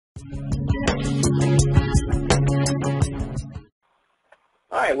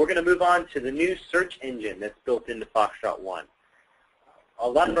All right, we're going to move on to the new search engine that's built into FoxtrotOne. A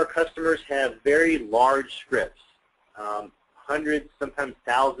lot of our customers have very large scripts, hundreds, sometimes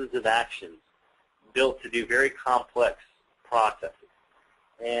thousands of actions built to do very complex processes.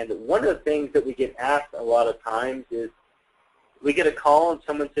 And one of the things that we get asked a lot of times is we get a call and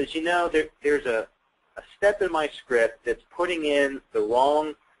someone says, you know, there's a step in my script that's putting in the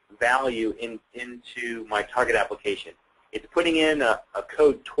wrong value into my target application. It's putting in a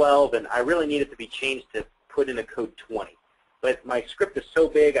code 12, and I really need it to be changed to put in a code 20. But my script is so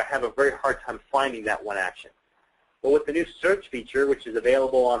big, I have a very hard time finding that one action. But with the new search feature, which is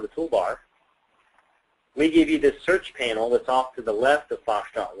available on the toolbar, we give you this search panel that's off to the left of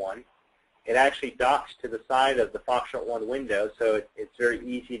FoxtrotOne. It actually docks to the side of the FoxtrotOne window, so it's very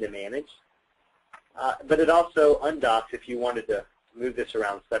easy to manage. But it also undocks if you wanted to move this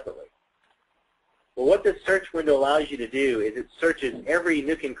around separately. Well, what this search window allows you to do is it searches every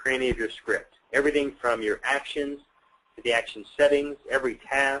nook and cranny of your script, everything from your actions to the action settings, every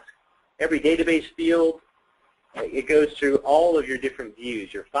task, every database field. It goes through all of your different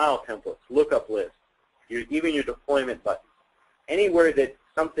views, your file templates, lookup lists, even your deployment buttons. Anywhere that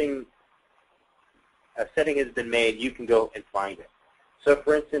a setting has been made, you can go and find it. So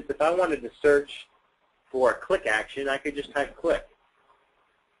for instance, if I wanted to search for a click action, I could just type click.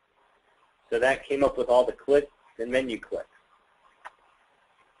 So that came up with all the clicks and menu clicks.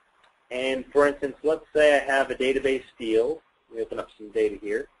 And for instance, let's say I have a database field. Let me open up some data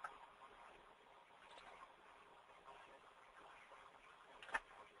here.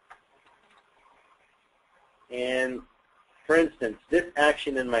 And for instance, this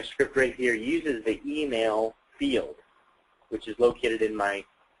action in my script right here uses the email field, which is located in my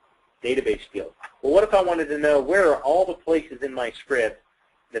database field. Well, what if I wanted to know where are all the places in my script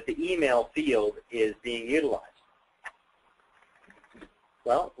that the email field is being utilized?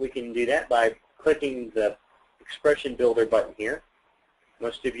 Well, we can do that by clicking the expression builder button here.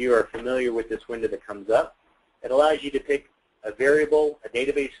 Most of you are familiar with this window that comes up. It allows you to pick a variable, a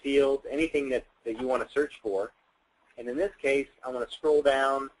database field, anything that you want to search for. And in this case, I'm going to scroll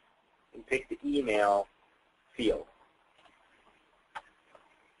down and pick the email field.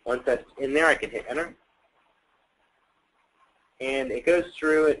 Once that's in there, I can hit enter. And it goes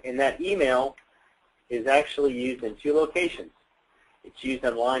through it, and that email is actually used in two locations. It's used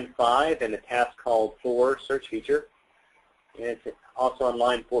on line 5 in a task called for search feature, and it's also on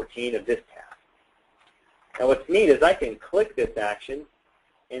line 14 of this task. Now what's neat is I can click this action,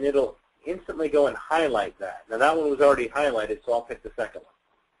 and it'll instantly go and highlight that. Now that one was already highlighted, so I'll pick the second one.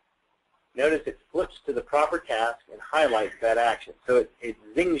 Notice it flips to the proper task and highlights that action. So it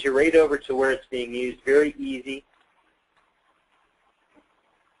zings you right over to where it's being used. Very easy.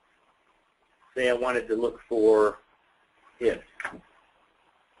 Say I wanted to look for if.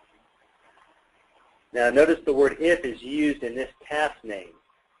 Now notice the word if is used in this task name.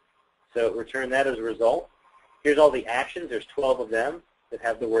 So return that as a result. Here's all the actions. There's 12 of them that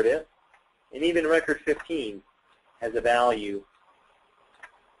have the word if. And even record 15 has a value.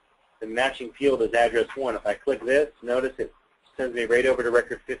 The matching field is address 1. If I click this, notice it sends me right over to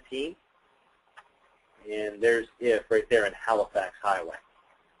record 15. And there's if right there in Halifax Highway.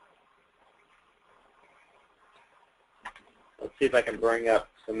 Let's see if I can bring up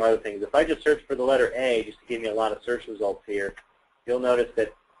some other things. If I just search for the letter A, just to give me a lot of search results here, you'll notice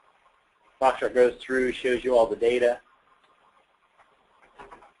that Foxtrot goes through, shows you all the data,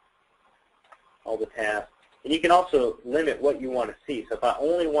 all the tasks. And you can also limit what you want to see. So if I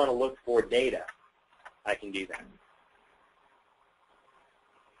only want to look for data, I can do that.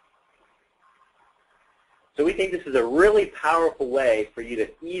 So we think this is a really powerful way for you to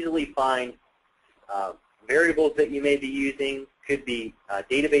easily find variables that you may be using. Could be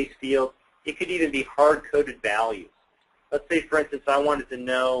database fields. It could even be hard-coded values. Let's say, for instance, I wanted to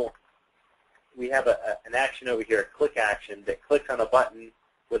know, we have an action over here, a click action, that clicks on a button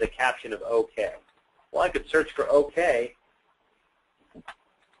with a caption of OK. Well, I could search for OK,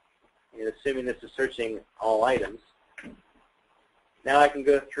 and assuming this is searching all items. Now I can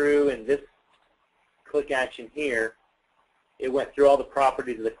go through, and this click action here, it went through all the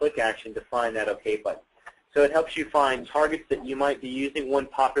properties of the click action to find that OK button. So it helps you find targets that you might be using. One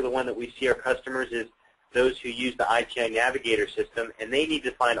popular one that we see our customers is those who use the ITI Navigator system, and they need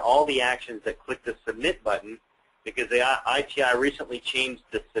to find all the actions that click the Submit button, because the ITI recently changed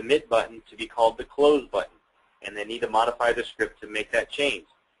the Submit button to be called the Close button, and they need to modify the script to make that change.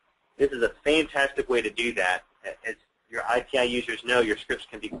 This is a fantastic way to do that. As your ITI users know, your scripts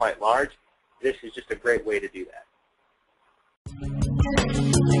can be quite large. This is just a great way to do that.